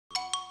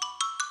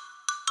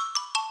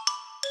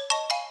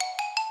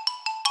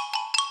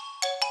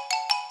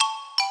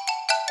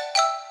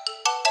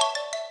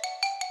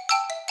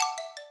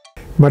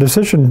My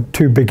decision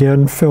to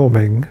begin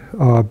filming,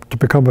 to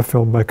become a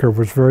filmmaker,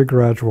 was very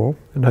gradual,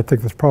 and I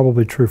think that's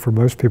probably true for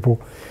most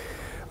people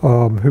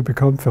who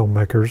become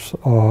filmmakers.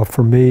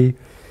 For me,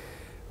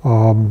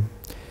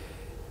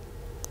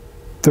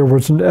 there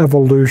was an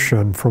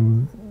evolution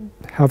from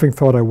having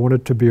thought I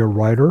wanted to be a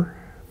writer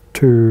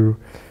to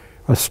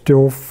a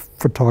still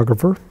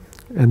photographer,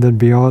 and then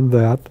beyond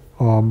that,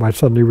 I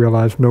suddenly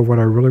realized, no, what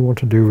I really want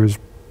to do is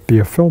be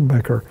a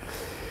filmmaker.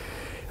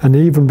 And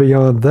even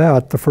beyond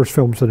that, the first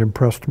films that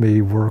impressed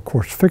me were, of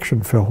course,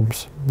 fiction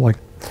films. Like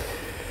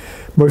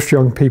most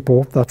young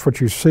people, that's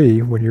what you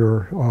see when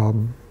you're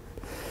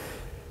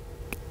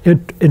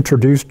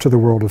introduced to the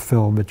world of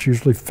film. It's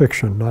usually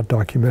fiction, not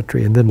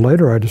documentary. And then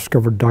later I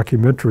discovered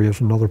documentary as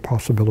another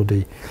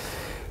possibility.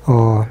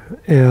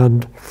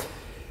 And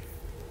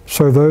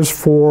so those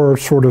four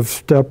sort of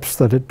steps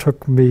that it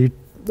took me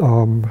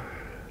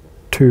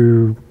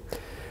to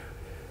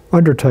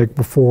undertake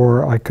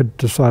before I could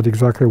decide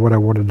exactly what I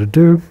wanted to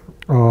do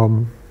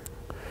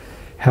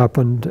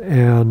happened,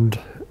 and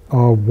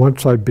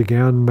once I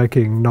began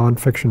making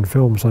nonfiction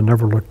films, I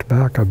never looked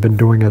back. I've been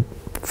doing it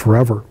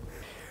forever.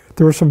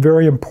 There were some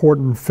very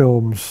important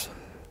films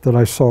that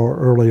I saw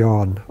early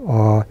on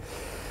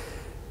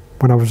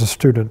when I was a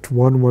student.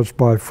 One was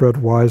by Fred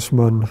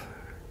Wiseman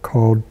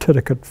called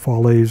Titicut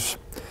Follies.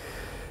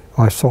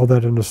 I saw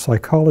that in a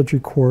psychology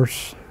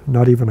course,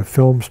 not even a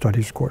film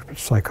studies course, but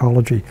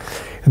psychology.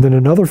 And then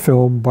another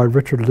film by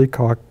Richard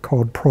Leacock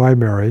called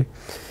Primary,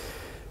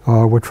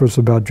 which was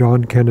about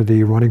John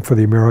Kennedy running for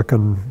the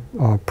American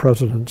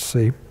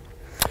presidency.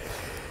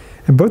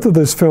 And both of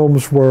those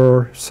films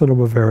were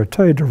cinema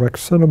verite, direct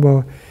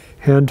cinema,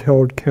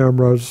 handheld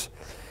cameras,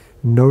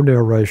 no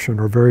narration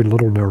or very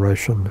little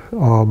narration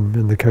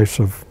in the case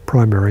of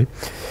Primary.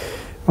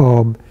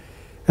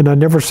 And I'd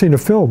never seen a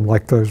film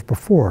like those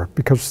before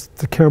because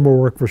the camera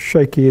work was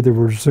shaky, there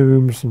were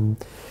zooms, and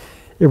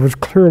it was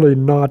clearly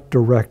not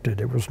directed.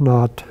 It was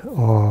not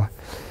a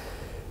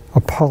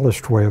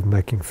polished way of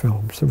making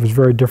films. It was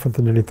very different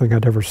than anything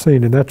I'd ever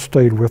seen, and that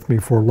stayed with me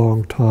for a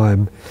long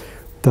time,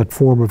 that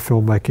form of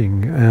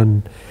filmmaking.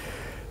 And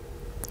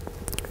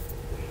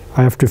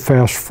I have to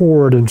fast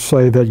forward and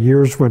say that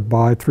years went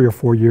by, 3 or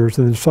 4 years,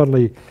 and then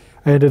suddenly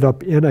I ended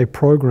up in a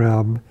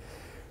program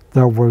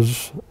that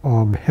was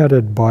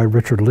headed by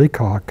Richard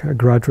Leacock, a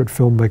graduate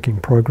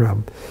filmmaking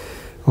program.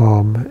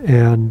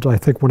 And I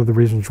think one of the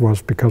reasons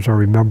was because I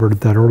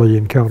remembered that early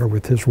encounter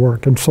with his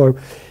work. And so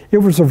it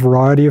was a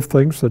variety of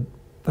things that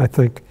I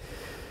think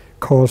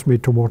caused me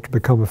to want to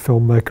become a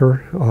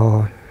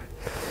filmmaker.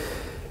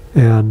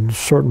 And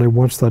certainly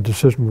once that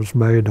decision was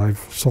made,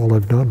 that's all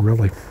I've done,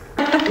 really.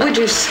 Would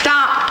you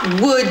stop?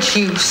 Would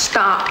you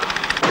stop?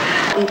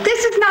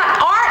 This is not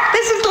art,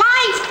 this is life.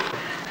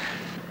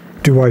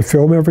 Do I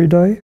film every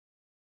day?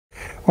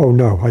 Oh,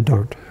 no, I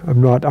don't.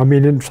 I'm not. I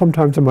mean,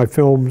 sometimes in my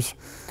films,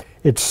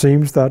 it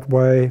seems that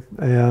way,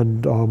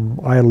 and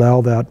I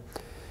allow that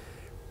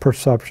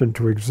perception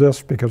to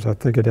exist because I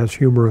think it has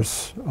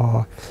humorous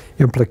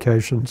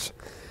implications.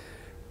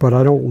 But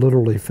I don't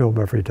literally film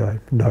every day.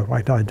 No,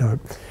 I don't.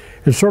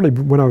 And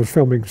certainly when I was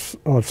filming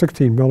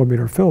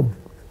 16mm film,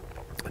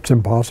 it's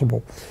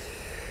impossible.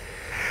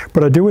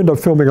 But I do end up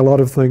filming a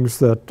lot of things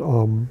that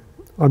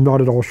I'm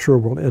not at all sure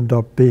will end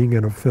up being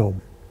in a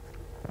film,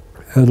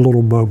 at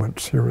little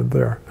moments here and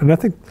there. And I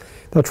think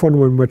that's one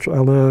in which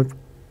Alain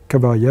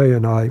Cavalier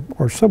and I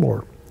are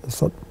similar.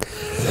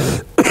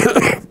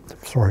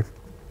 Sorry.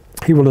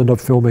 He will end up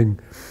filming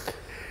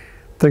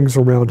things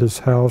around his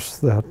house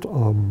that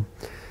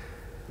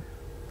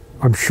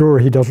I'm sure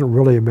he doesn't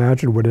really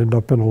imagine would end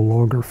up in a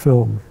longer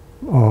film.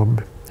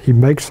 He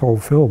makes whole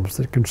films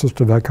that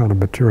consist of that kind of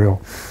material.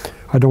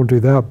 I don't do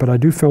that, but I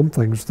do film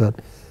things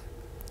that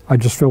I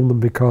just film them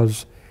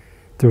because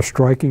they're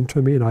striking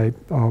to me, and I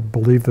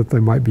believe that they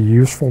might be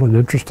useful and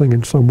interesting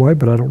in some way,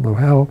 but I don't know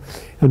how.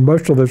 And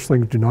most of those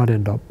things do not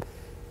end up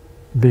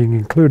being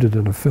included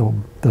in a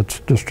film that's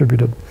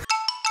distributed.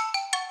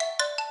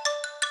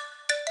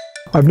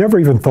 I've never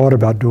even thought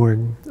about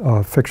doing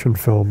fiction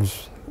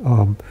films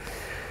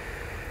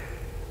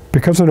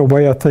because in a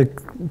way I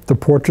think the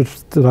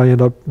portraits that I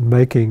end up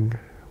making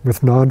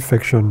with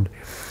nonfiction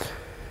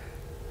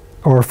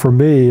are, for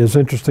me, as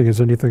interesting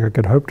as anything I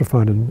could hope to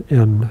find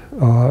in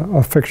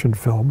a fiction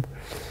film.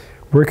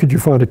 Where could you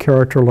find a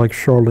character like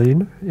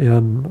Charlene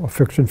in a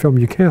fiction film?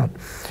 You can't.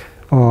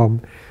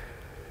 And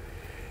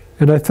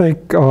I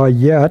think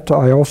yet,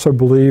 I also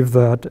believe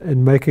that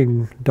in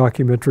making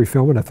documentary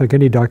film, and I think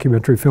any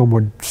documentary film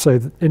would say,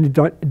 any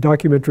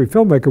documentary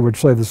filmmaker would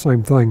say the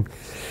same thing,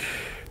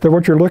 that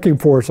what you're looking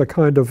for is a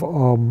kind of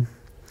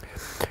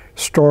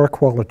star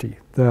quality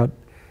that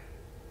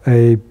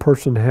a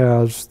person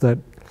has that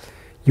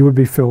you would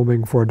be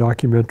filming for a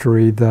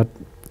documentary that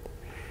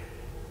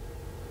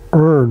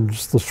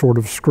earns the sort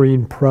of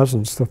screen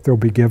presence that they'll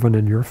be given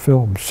in your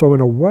film. So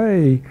in a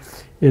way,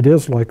 it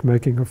is like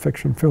making a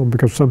fiction film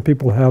because some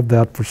people have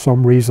that for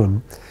some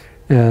reason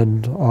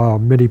and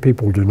many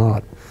people do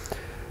not.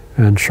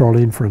 And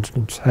Charlene, for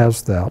instance,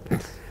 has that.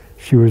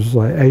 She was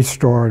a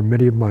star in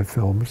many of my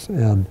films,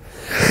 and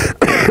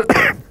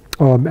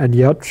and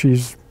yet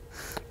she's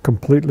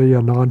completely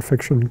a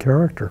nonfiction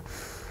character.